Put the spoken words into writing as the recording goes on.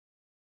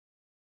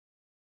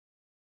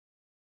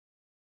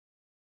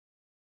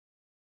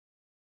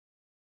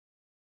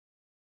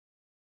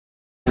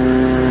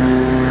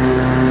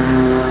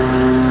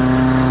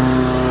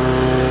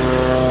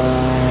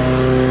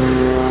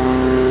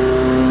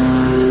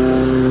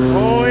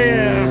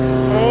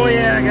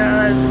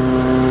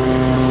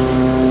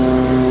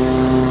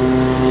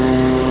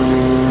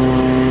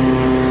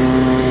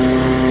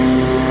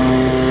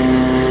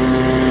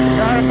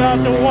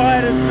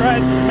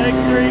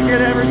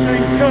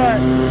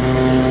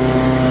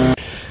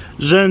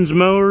Zinn's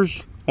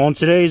Mowers. On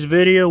today's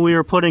video, we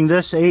are putting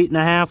this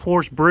 8.5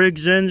 horse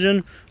Briggs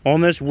engine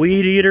on this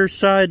weed eater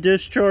side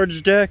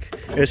discharge deck.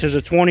 This is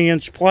a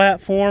 20-inch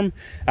platform.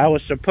 I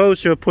was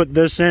supposed to have put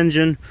this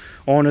engine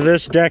onto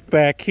this deck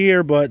back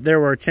here, but there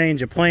were a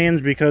change of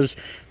plans because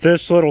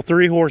this little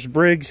 3-horse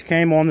Briggs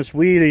came on this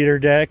weed eater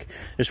deck.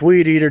 This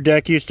weed eater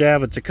deck used to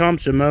have a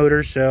Tecumseh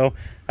motor, so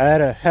I had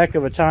a heck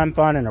of a time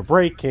finding a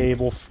brake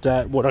cable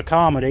that would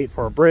accommodate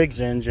for a Briggs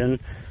engine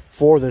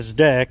for this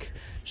deck.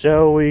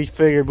 So we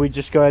figured we'd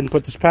just go ahead and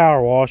put this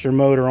power washer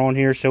motor on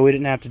here so we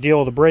didn't have to deal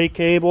with the brake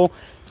cable.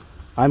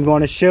 I'm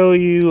going to show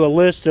you a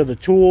list of the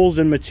tools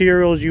and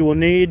materials you will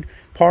need.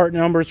 Part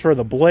numbers for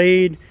the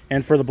blade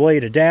and for the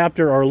blade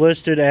adapter are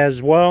listed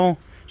as well,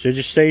 so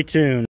just stay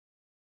tuned.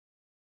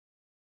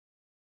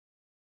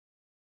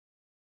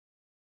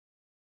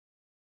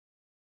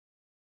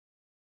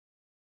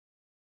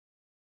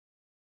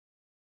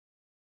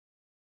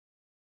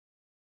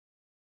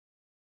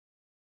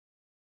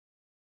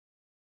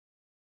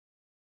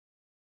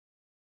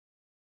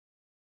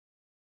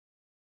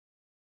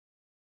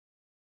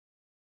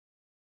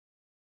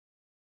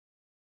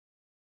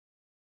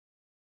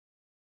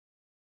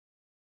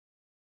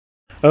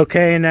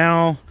 Okay,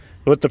 now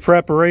with the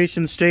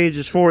preparation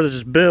stages for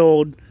this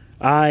build,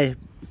 I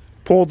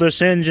pulled this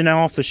engine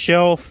off the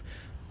shelf.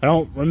 I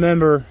don't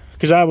remember,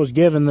 because I was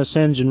given this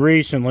engine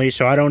recently,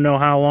 so I don't know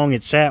how long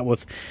it sat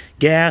with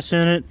gas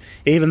in it.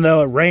 Even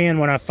though it ran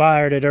when I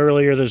fired it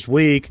earlier this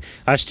week,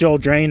 I still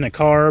drained the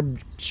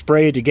carb,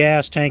 sprayed the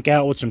gas tank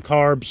out with some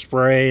carb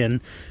spray, and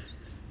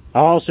I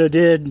also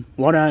did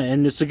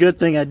and it's a good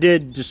thing I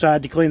did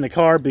decide to clean the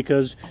carb,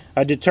 because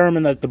I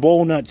determined that the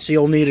bowl nut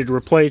seal needed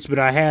replaced, but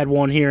I had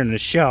one here in the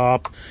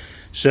shop.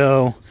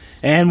 So,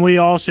 and we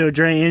also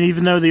drained, and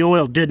even though the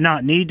oil did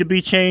not need to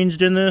be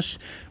changed in this,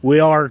 we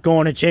are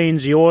going to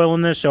change the oil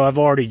in this, so I've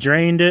already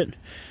drained it.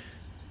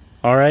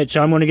 Alright,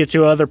 so I'm going to get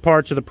to other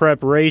parts of the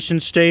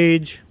preparation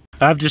stage.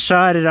 I've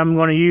decided I'm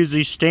going to use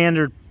these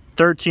standard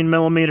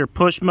 13mm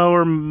push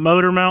mower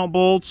motor mount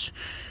bolts.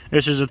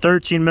 This is a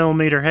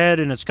 13mm head,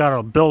 and it's got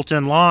a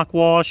built-in lock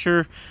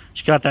washer.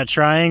 It's got that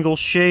triangle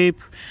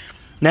shape.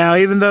 Now,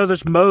 even though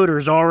this motor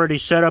is already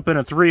set up in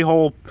a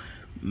 3-hole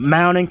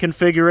mounting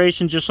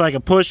configuration, just like a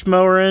push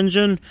mower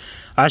engine,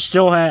 I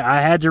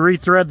had to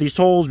rethread these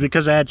holes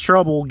because I had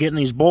trouble getting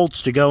these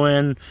bolts to go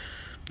in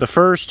the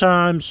first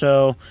time.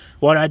 So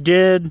what I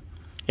did,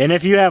 and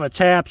if you have a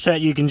tap set,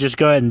 you can just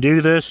go ahead and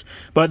do this,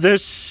 but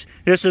this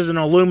is an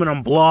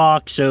aluminum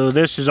block, so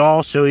this is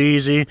also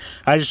easy.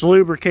 I just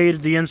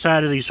lubricated the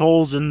inside of these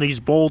holes in these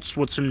bolts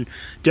with some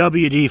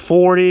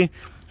WD-40.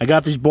 I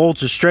got these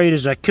bolts as straight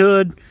as I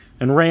could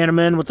and ran them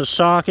in with the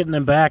socket and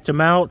then backed them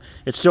out.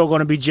 It's still going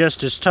to be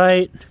just as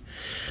tight.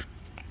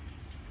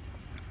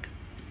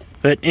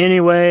 But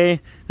anyway,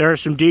 there are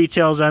some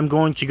details I'm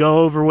going to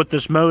go over with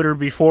this motor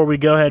before we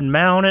go ahead and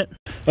mount it.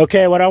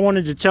 Okay, what I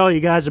wanted to tell you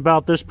guys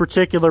about this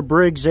particular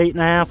Briggs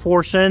 8.5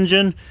 horse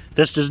engine,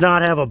 this does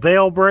not have a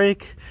bail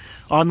brake.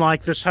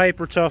 Unlike this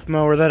Hyper Tough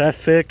mower that I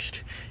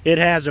fixed, it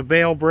has a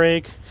bail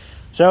brake.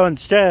 So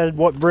instead,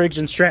 what Briggs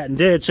and Stratton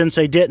did, since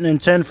they didn't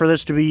intend for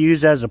this to be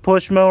used as a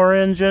push mower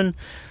engine,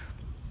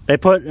 they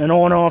put an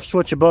on-off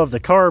switch above the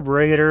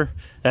carburetor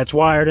that's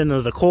wired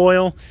into the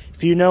coil.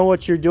 If you know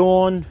what you're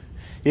doing,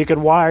 you could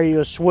wire you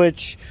a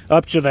switch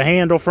up to the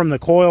handle from the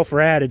coil for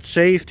added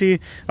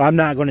safety. I'm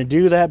not going to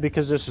do that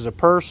because this is a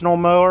personal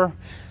mower.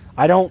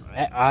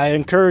 I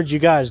encourage you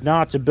guys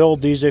not to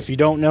build these if you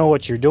don't know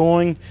what you're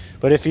doing.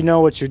 But if you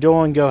know what you're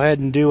doing, go ahead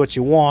and do what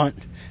you want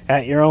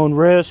at your own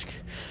risk.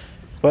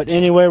 But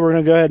anyway, we're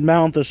going to go ahead and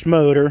mount this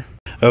motor.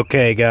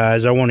 Okay,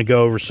 guys, I want to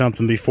go over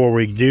something before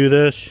we do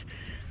this.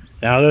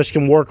 Now, this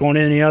can work on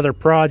any other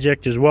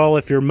project as well.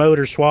 If you're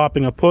motor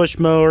swapping a push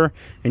mower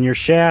and your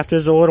shaft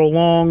is a little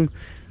long,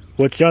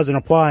 which doesn't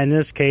apply in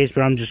this case, but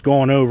I'm just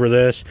going over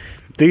this.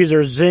 These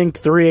are zinc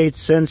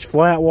 3/8 inch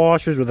flat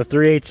washers with a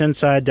 3/8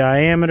 inside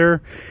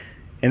diameter,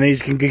 and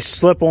these can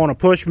slip on a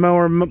push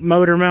mower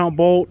motor mount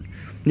bolt.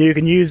 You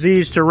can use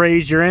these to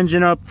raise your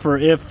engine up for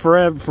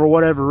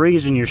whatever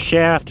reason your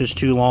shaft is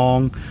too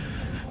long.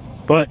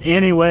 But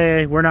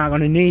anyway, we're not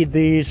going to need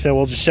these, so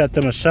we'll just set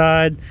them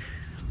aside.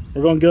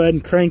 We're going to go ahead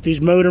and crank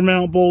these motor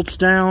mount bolts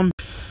down.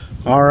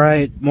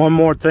 Alright, one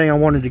more thing I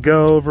wanted to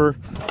go over.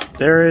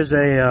 There is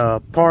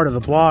a part of the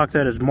block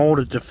that is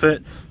molded to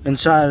fit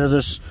inside of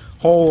this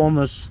hole on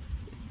this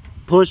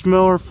push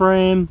mower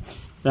frame.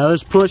 Now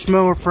this push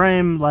mower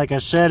frame, like I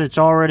said, it's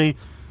already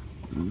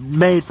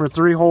made for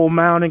 3-hole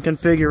mounting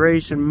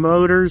configuration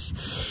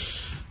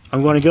motors.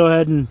 I'm going to go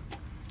ahead and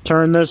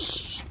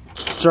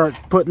start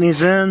putting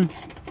these in.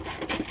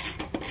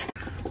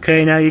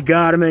 Okay, now you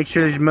got to make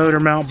sure these motor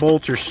mount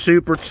bolts are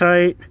super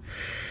tight.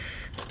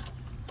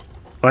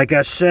 Like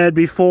I said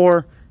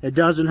before, it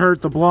doesn't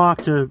hurt the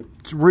block to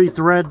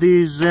rethread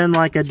these in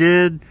like I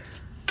did,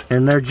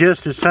 and they're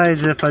just as tight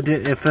as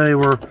if they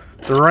were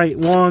the right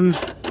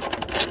ones.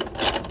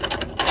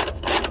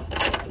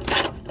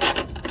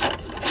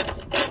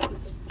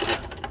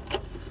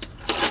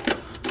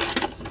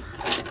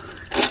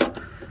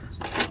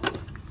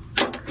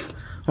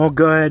 I'll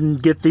go ahead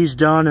and get these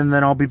done, and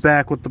then I'll be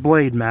back with the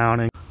blade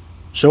mounting.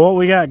 So what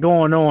we got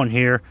going on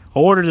here, I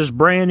ordered this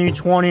brand new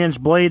 20-inch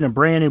blade and a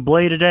brand new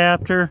blade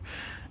adapter.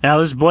 Now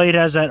this blade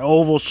has that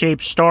oval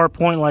shaped star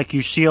point like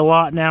you see a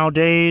lot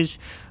nowadays.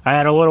 I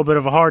had a little bit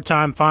of a hard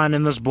time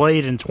finding this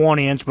blade in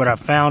 20-inch, but I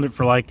found it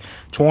for like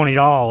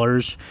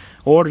 $20.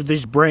 Ordered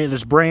this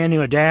brand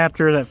new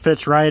adapter that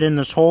fits right in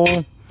this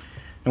hole.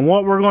 And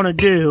what we're going to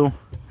do,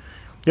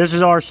 this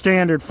is our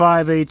standard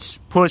 5/8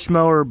 push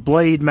mower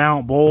blade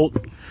mount bolt.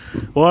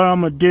 What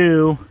I'm going to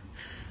do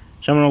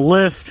is I'm going to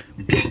lift,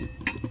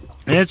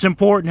 and it's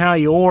important how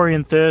you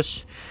orient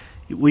this.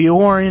 We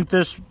orient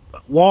this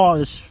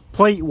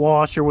plate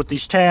washer with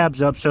these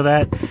tabs up so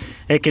that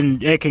it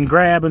can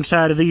grab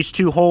inside of these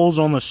two holes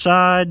on the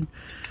side.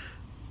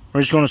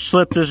 We're just going to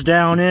slip this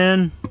down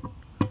in.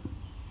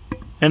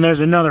 And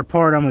there's another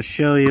part I'm going to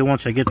show you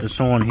once I get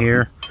this on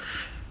here.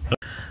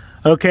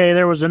 Okay,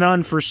 there was an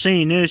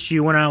unforeseen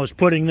issue when I was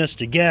putting this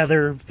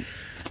together.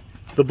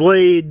 The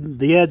blade,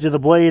 the edge of the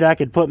blade, I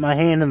could put my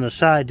hand in the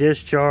side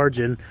discharge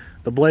and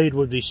the blade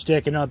would be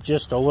sticking up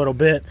just a little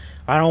bit.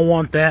 I don't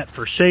want that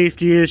for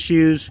safety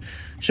issues.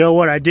 So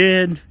what I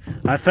did,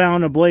 I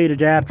found a blade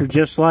adapter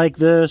just like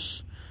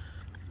this.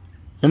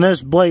 And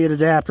this blade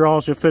adapter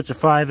also fits a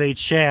 5/8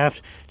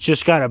 shaft. It's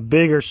just got a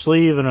bigger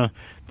sleeve and a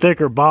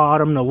thicker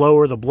bottom to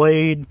lower the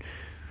blade.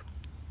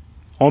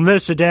 On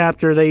this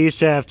adapter, they used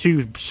to have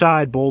two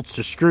side bolts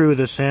to screw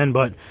this in,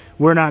 but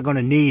we're not going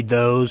to need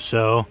those.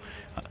 So,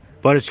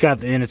 but it's got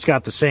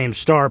the same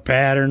star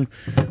pattern.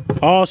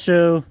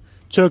 Also,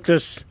 took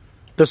this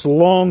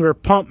longer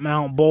pump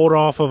mount bolt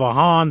off of a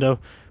Honda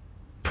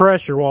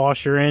pressure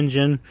washer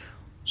engine.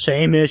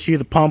 Same issue,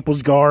 the pump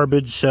was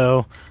garbage,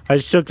 so I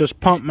just took this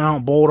pump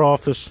mount bolt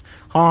off this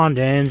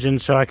Honda engine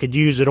so I could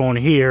use it on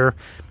here.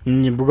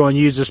 And we're going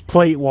to use this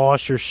plate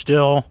washer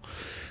still.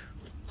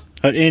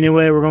 But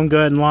anyway, we're going to go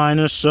ahead and line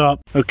this up.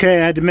 Okay,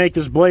 I had to make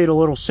this blade a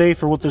little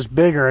safer with this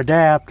bigger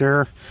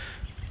adapter.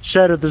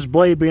 Instead of this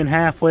blade being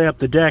halfway up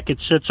the deck, it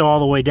sits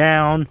all the way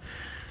down.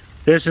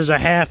 This is a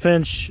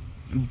 1/2-inch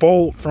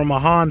bolt from a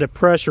Honda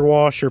pressure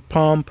washer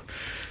pump.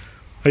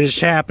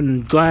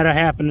 Glad I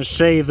happened to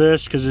save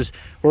this because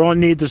we're going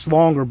to need this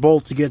longer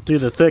bolt to get through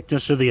the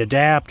thickness of the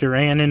adapter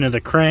and into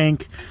the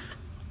crank.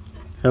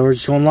 So we're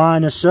just going to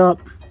line this up.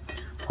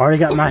 Already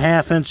got my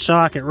 1/2-inch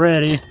socket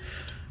ready.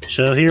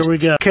 So here we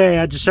go. Okay,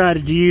 I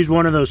decided to use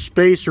one of those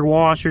spacer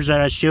washers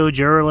that I showed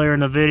you earlier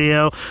in the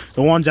video.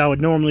 The ones I would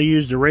normally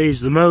use to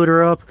raise the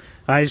motor up.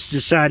 I just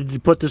decided to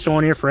put this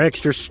on here for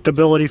extra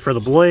stability for the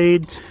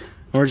blade.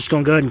 We're just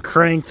going to go ahead and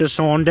crank this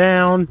on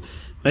down.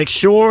 Make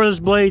sure this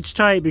blade's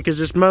tight because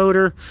this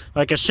motor,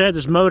 like I said,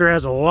 this motor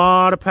has a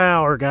lot of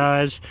power,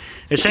 guys.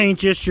 This ain't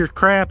just your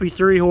crappy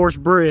 3-horse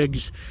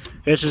Briggs.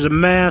 This is a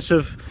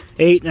massive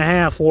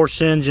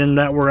 8.5-horse engine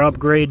that we're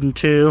upgrading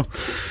to.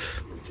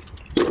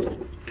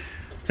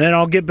 Then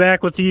I'll get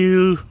back with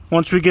you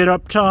once we get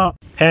up top.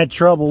 Had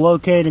trouble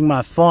locating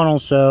my funnel,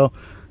 so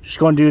just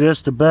going to do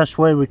this the best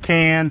way we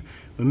can.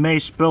 We may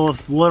spill a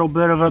little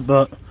bit of it,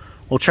 but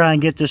we'll try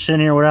and get this in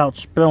here without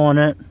spilling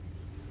it.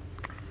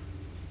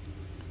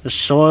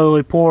 Just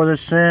slowly pour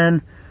this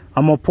in.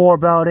 I'm going to pour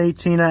about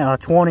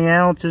 20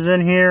 ounces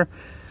in here.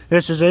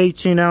 This is an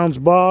 18-ounce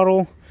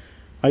bottle.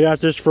 I got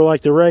this for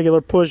like the regular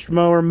push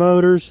mower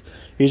motors.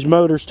 These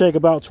motors take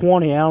about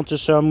 20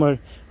 ounces, so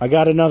I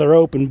got another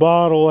open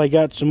bottle. I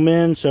got some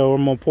in, so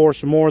I'm going to pour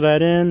some more of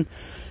that in.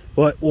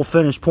 But we'll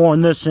finish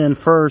pouring this in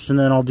first, and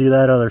then I'll do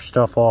that other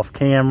stuff off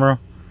camera.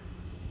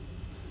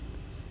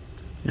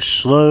 Just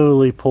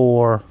slowly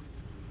pour.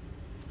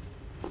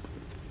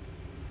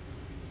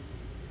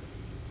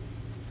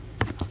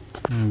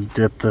 And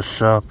dip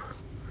this up.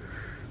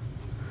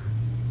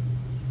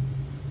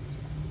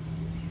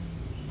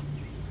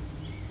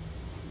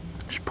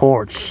 Just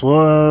pour it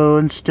slow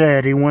and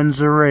steady. Wins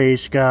the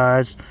race,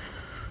 guys.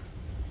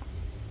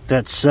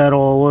 That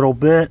settle a little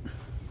bit.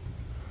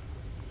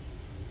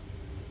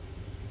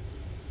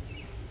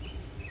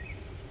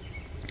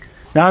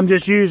 Now I'm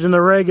just using the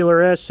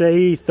regular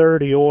SAE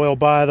 30 oil,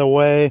 by the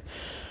way.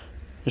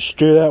 Just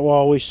do that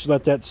while we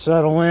let that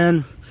settle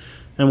in,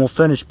 and we'll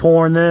finish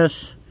pouring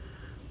this.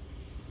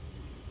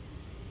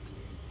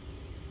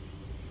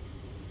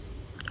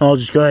 I'll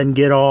just go ahead and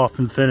get off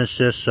and finish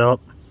this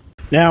up.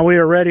 Now we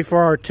are ready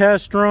for our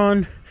test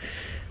run.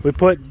 We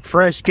put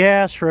fresh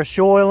gas, fresh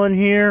oil in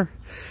here.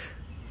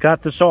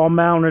 Got this all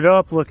mounted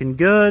up, looking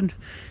good.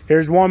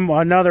 Here's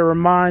another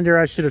reminder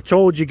I should have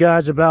told you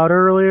guys about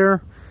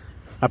earlier.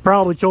 I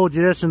probably told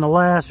you this in the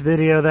last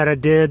video that I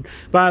did.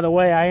 By the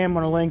way, I am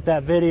going to link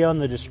that video in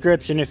the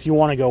description if you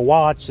want to go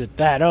watch it,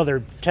 that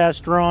other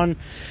test run.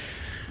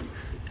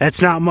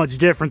 That's not much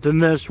different than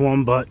this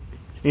one, but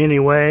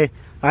anyway,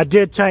 I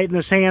did tighten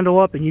this handle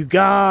up, and you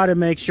got to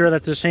make sure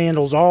that this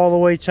handle's all the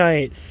way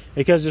tight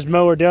because this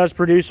mower does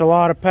produce a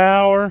lot of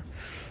power.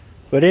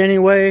 But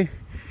anyway,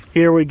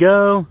 here we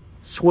go.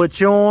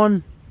 Switch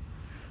on.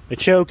 The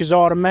choke is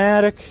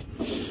automatic.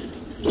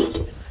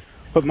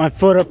 Put my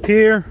foot up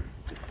here.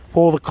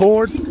 Pull the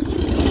cord.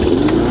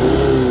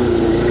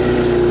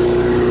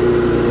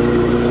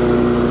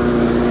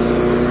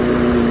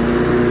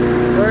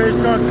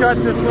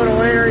 cut this little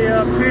area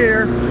up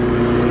here.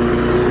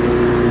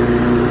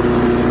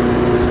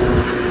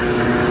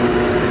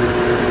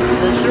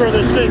 Make sure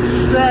this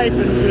thing's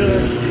striping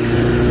good.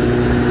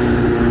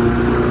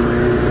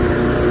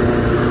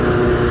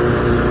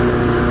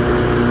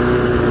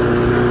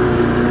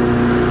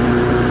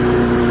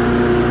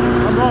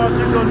 I'm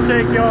also going to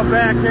take y'all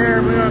back there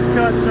and we're going to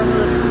cut some of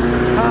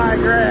this high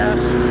grass.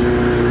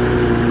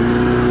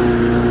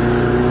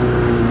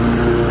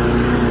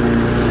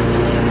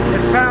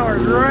 It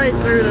powers right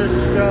through this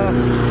stuff.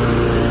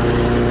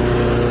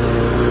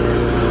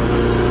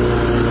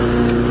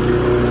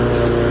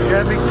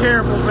 Gotta be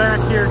careful back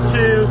here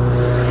too.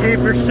 Keep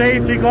your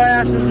safety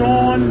glasses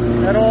on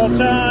at all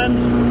times.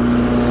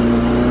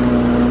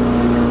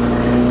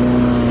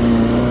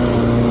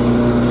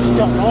 Just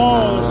got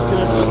all this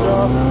good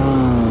stuff.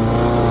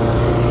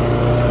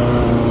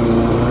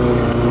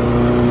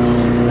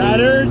 I'd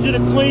urge you to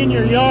clean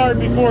your yard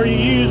before you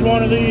use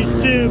one of these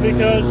too,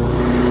 because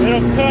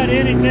it'll cut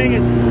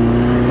anything.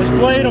 This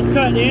blade will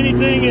cut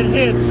anything it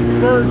hits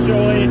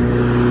virtually.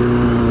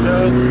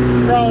 So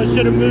probably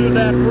should have moved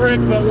that brick,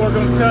 but we're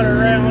going to cut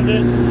around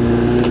it.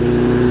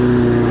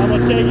 I'm going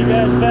to take you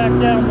guys back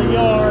down the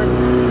yard.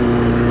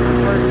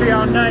 We're going to see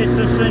how nice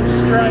this thing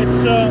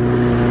stripes up.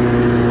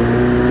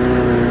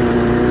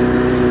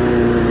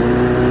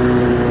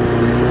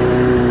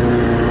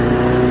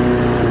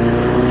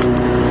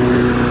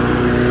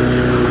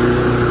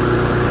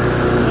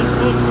 This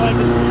looks like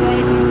it's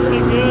striping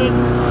pretty good.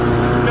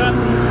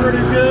 Cutting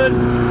pretty good.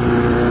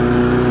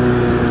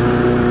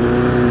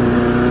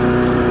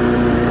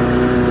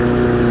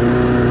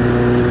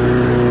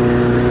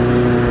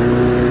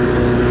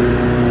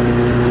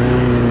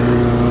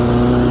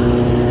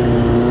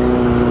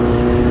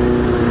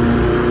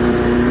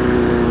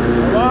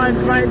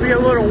 Might be a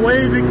little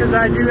wavy because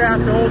I do have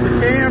to hold the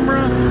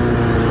camera.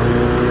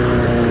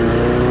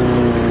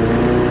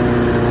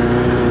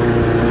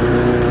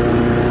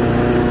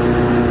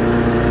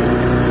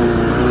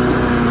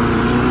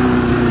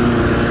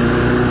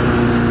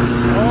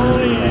 Oh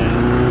yeah,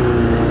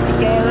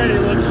 this already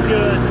looks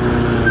good.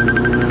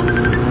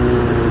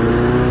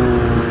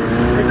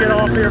 Take it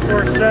off here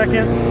for a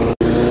second.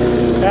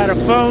 Had a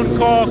phone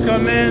call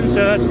come in,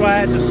 so that's why I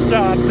had to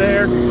stop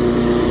there.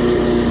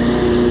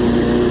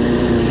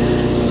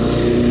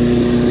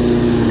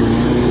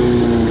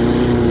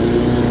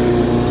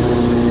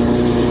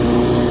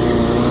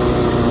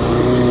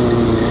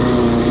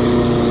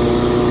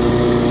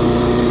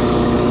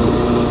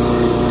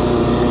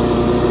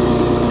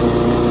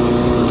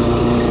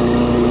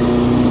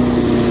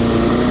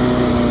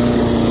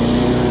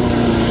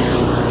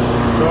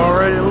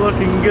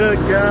 Looking good,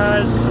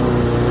 guys.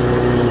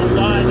 We'll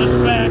line this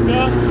back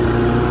up.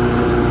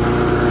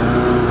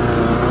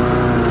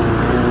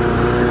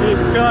 Keep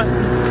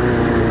cutting.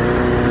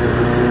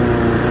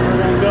 We're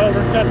going to go over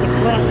and cut the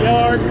front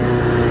yard.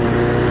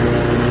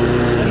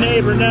 The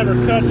neighbor never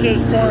cuts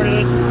his part of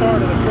this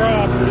part of the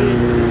property.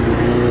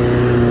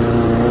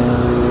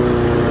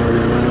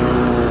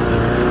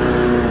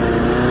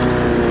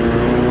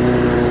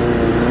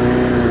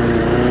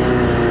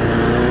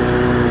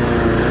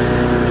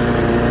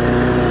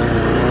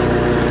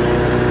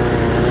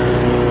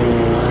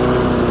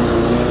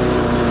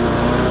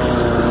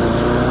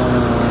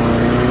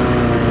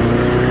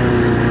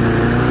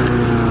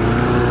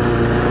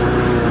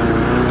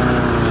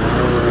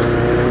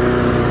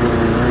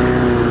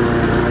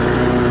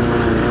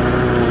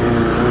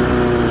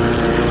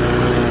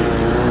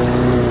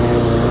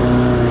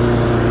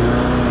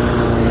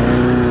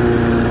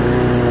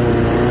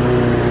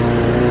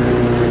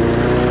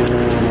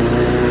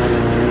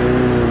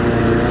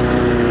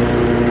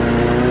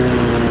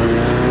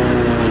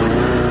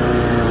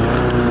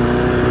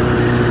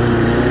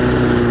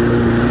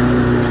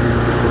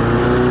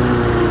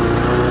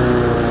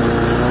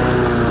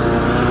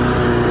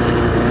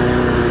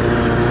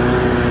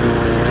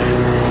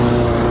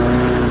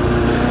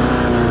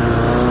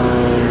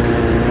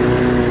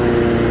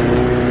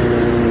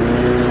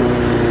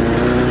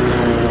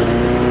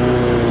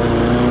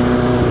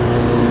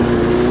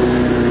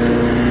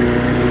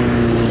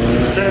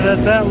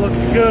 That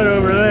looks good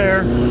over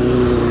there.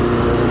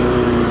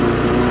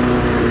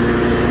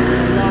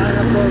 Line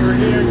up over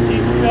here and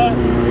keep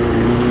cutting.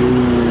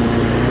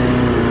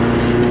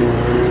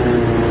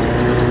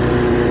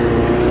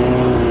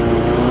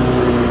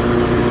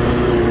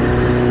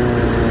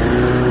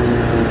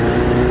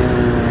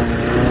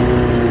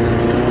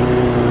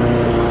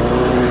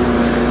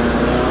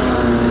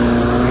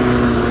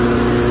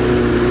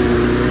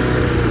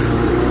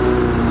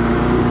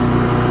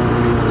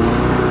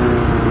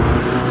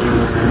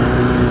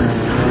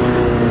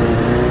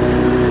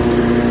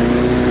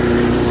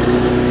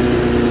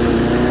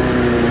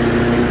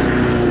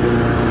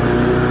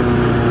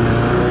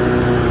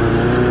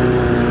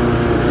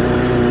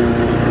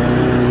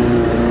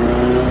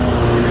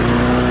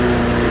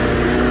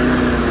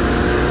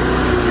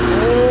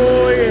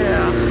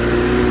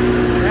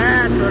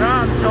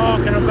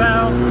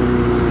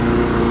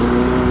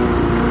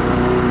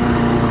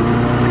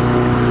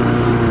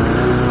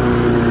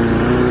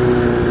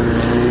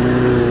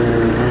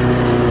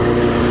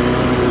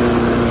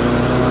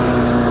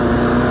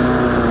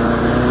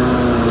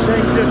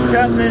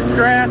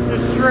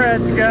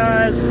 you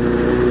guys.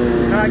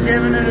 Not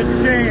giving it a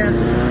chance.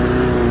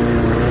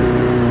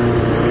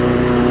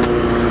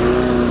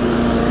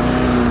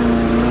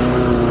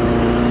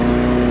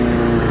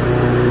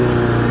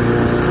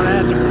 I'm gonna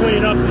have to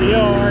clean up the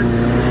yard.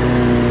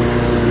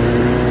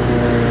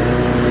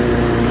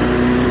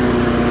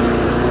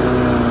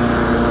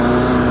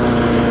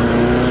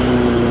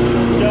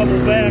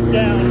 Double back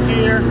down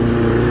here.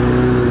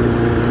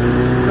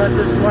 Cut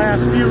this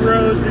last few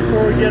rows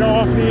before we get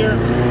off here.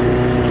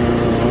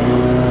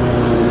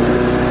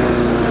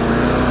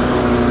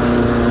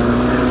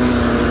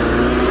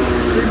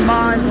 Be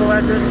mindful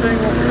that this thing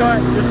will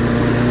cut just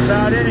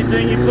about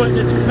anything you put in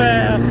its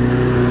path.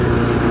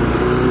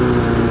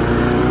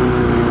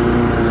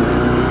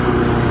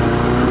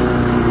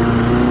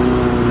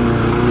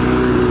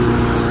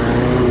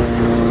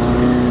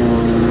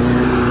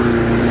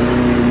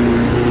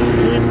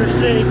 Keep your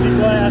safety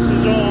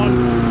glasses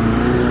on.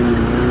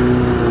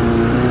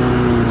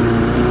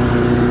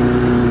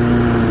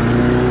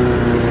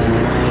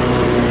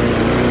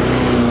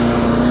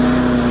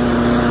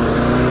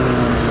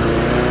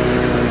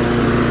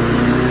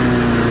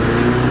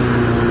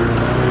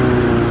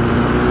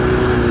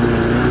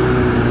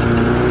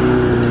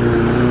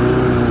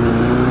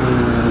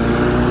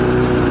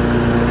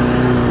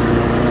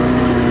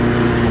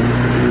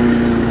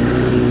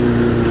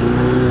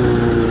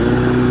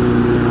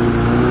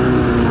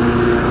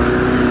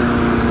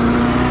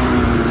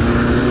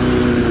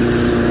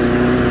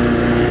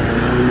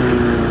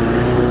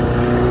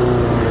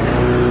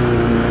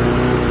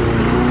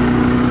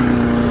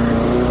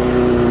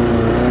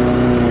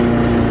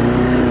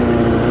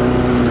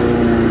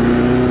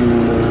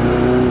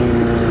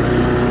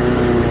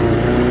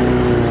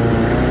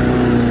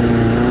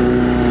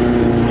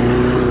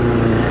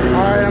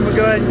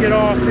 Get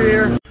off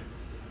here.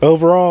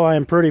 Overall, I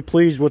am pretty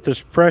pleased with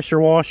this pressure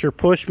washer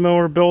push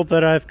mower build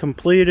that I've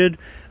completed.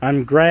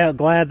 I'm glad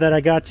that I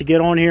got to get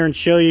on here and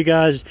show you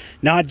guys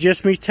not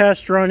just me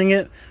test running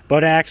it,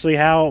 but actually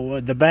how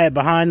the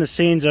behind the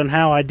scenes on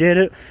how I did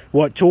it,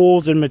 what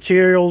tools and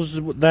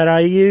materials that I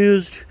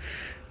used.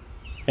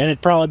 And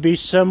it'd probably be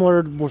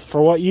similar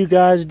for what you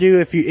guys do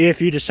if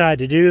you decide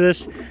to do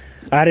this.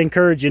 I'd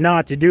encourage you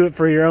not to do it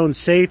for your own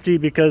safety,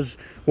 because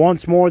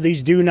once more,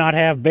 these do not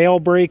have bail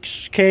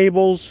brakes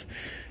cables.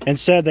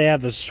 Instead, they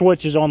have the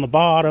switches on the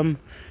bottom.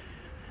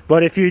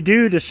 But if you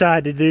do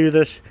decide to do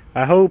this,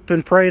 I hope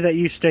and pray that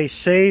you stay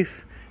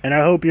safe, and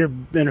I hope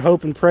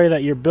and pray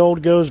that your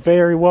build goes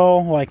very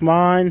well, like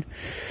mine.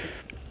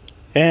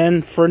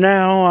 And for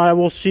now, I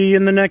will see you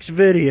in the next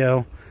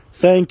video.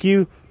 Thank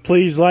you.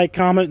 Please like,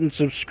 comment, and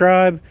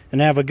subscribe,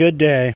 and have a good day.